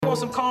want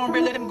some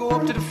cornbread, let him go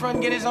up to the front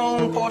and get his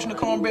own portion of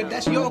cornbread.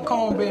 That's your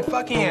cornbread.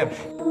 Fuck him.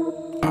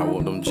 I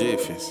want them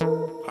Jiffies.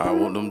 I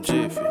want them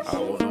Jiffies. I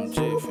want them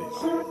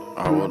Jiffies.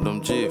 I want them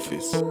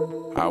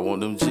Jiffies. I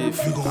want them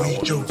Jiffies. You gon'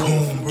 eat your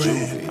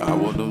cornbread. I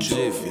want them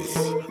Jiffies.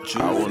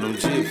 I want them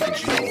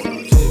Jiffies. I want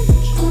them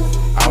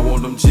Jiffies. I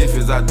want them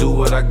Jiffies. I do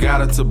what I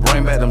gotta to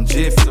bring back them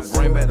Jiffies.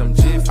 Bring back them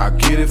Jiffies. I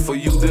get it for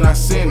you, then I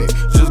send it.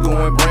 Just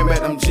go and bring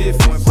back them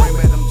Jiffies. Bring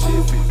back them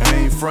Jiffies. I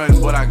ain't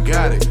frontin', but I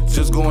got it.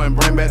 Just go and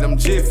bring back them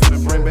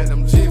Jiffies. Bring back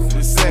them Jiffies.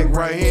 This sack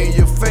right here in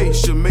your face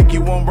should make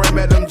you want bring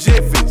back them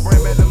Jiffies.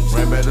 Bring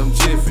back them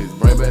Jiffies.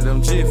 Bring back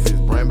them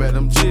Jiffies. Bring back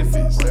them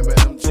Jiffies. Bring back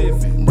them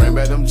Jiffies. Bring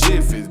back them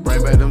Jiffies.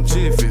 Bring back them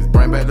Jiffies.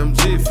 Bring back them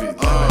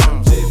Jiffies. Bring back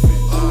them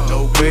Jiffies.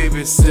 No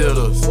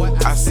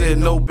babysitters. I said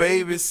no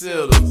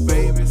babysitters.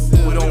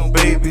 We don't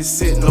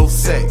babysit no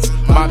sex.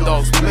 My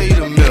dogs play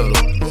the middle.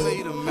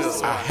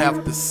 I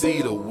have to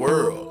see the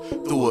world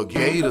through a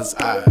gator's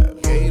eye.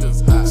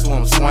 So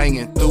I'm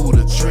swinging through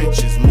the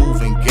trenches,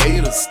 moving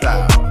gator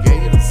style.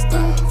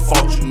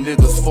 Fought you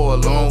niggas for a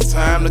long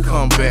time to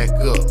come back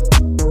up.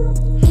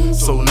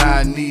 So now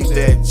I need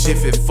that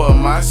Jiffy for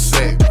my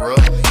sack,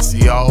 bruh.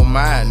 See, all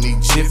mine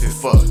need Jiffy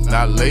for,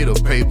 not later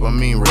paper, I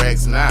mean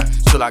racks now.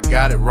 Till I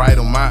got it right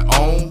on my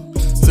own.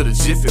 To the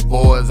Jiffy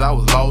boys, I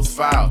was lost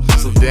file.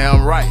 So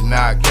damn right,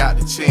 now I got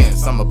the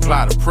chance. I'ma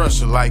apply the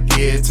pressure like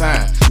every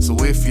time. So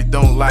if you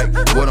don't like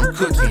what I'm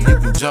cooking, you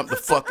can jump the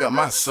fuck up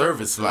my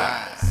service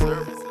line.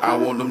 I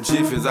want them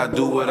Jiffies, I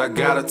do what I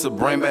gotta to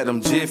bring back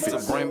them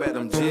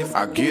Jiffies.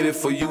 I get it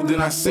for you,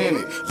 then I send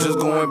it. Just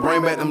go and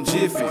bring back them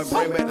Jiffies.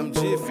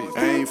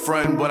 I ain't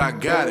frontin', but I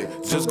got it.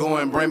 Just go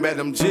and bring back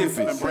them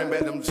Jiffies.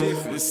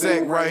 This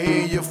sack right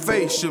here in your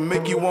face should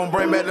make you want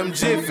bring back them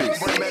Jiffies.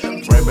 Bring back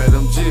them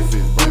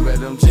Jiffies. Bring back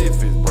them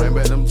Jiffies. Bring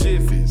back them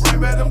Jiffies. Bring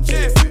back them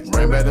Jiffies.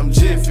 Bring back them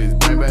Jiffies.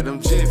 Bring back them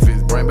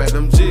Jiffies. Bring back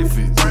them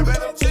Jiffies. Bring back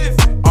them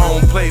Jiffies. I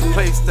don't play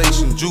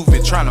PlayStation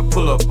Juvie, tryna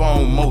pull up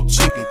on more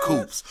chicken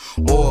coops.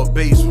 Oil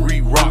base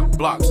re-rock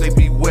blocks, they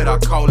be wet, I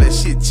call that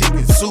shit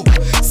chicken soup.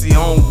 See, I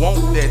don't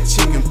want that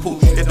chicken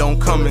poop, it don't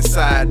come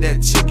inside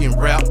that chicken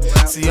wrap.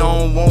 See, I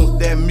don't want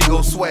that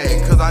Migo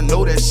swag, cause I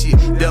know that shit,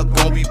 they're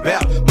gon' be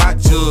back. My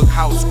jug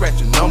house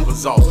scratching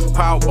numbers off,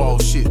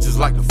 Powerball shit, just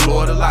like the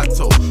Florida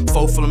Lotto.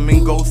 4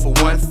 flamingos for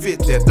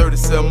 150, that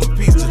 37 a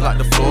piece, just like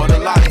the Florida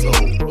Lotto.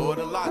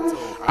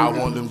 I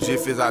want them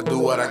Jiffies, I do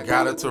what I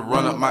gotta to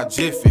run up my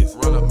Jiffies.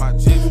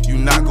 You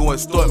not gon'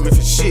 extort me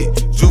for shit.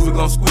 Juvie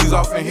gon' squeeze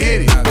off and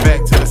hit it.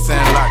 Back to the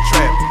sandlot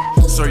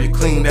trapping. Serve you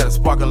clean, that'll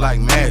sparkle like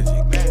magic.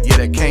 Yeah,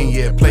 that can't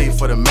yet play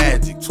for the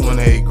magic.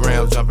 28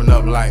 grams jumping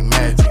up like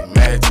magic.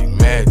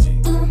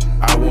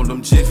 I want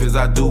them Jiffies,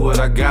 I do what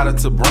I gotta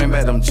to bring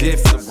back them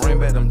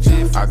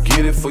Jiffies. I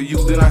get it for you,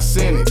 then I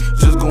send it.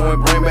 Just go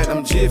and bring back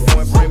them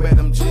Jiffies.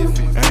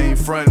 I ain't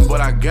frontin',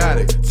 but I got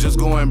it. Just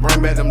go and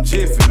bring back them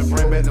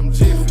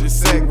Jiffies. This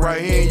sack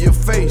right here in your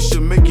face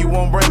should make you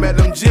want bring back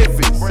them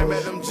Jiffies. Bring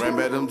back them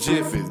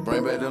Jiffies.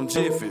 Bring back them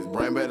Jiffies.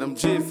 Bring back them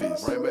Jiffies.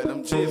 Bring back them Jiffies. Bring back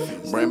them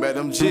Jiffies. Bring back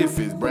them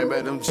Jiffies. Bring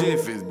back them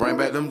Jiffies. Bring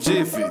back them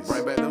Jiffies.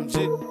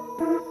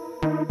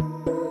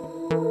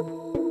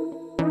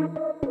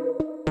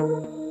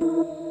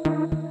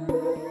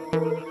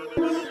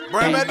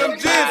 Bring back them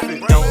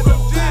Jiffies.